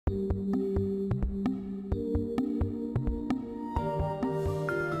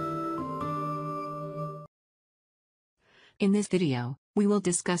In this video, we will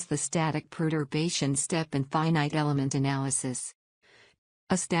discuss the static perturbation step in finite element analysis.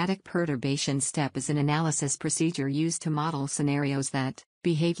 A static perturbation step is an analysis procedure used to model scenarios that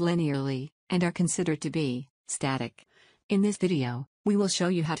behave linearly and are considered to be static. In this video, we will show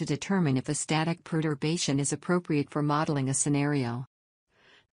you how to determine if a static perturbation is appropriate for modeling a scenario.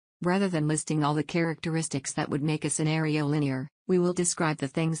 Rather than listing all the characteristics that would make a scenario linear, we will describe the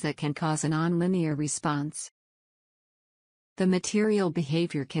things that can cause a nonlinear response. The material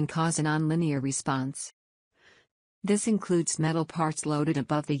behavior can cause a nonlinear response. This includes metal parts loaded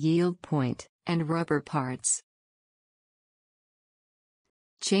above the yield point, and rubber parts.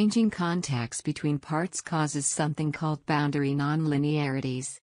 Changing contacts between parts causes something called boundary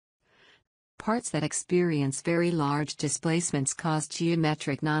nonlinearities. Parts that experience very large displacements cause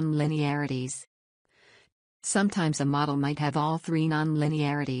geometric nonlinearities. Sometimes a model might have all three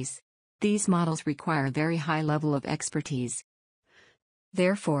nonlinearities. These models require a very high level of expertise.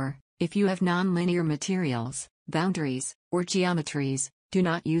 Therefore, if you have nonlinear materials, boundaries, or geometries, do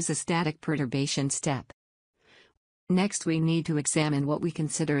not use a static perturbation step. Next, we need to examine what we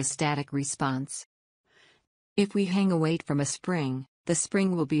consider a static response. If we hang a weight from a spring, the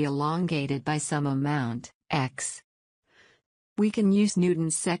spring will be elongated by some amount, x. We can use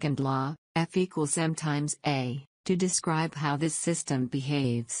Newton's second law, F equals m times a, to describe how this system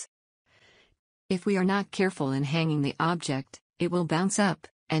behaves. If we are not careful in hanging the object, it will bounce up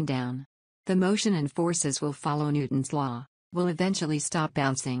and down. The motion and forces will follow Newton's law, will eventually stop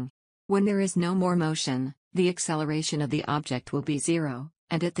bouncing. When there is no more motion, the acceleration of the object will be zero,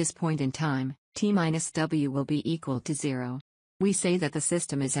 and at this point in time, t minus w will be equal to zero. We say that the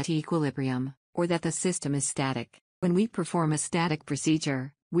system is at equilibrium, or that the system is static. When we perform a static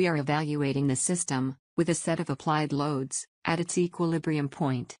procedure, we are evaluating the system, with a set of applied loads, at its equilibrium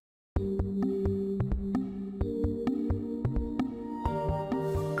point.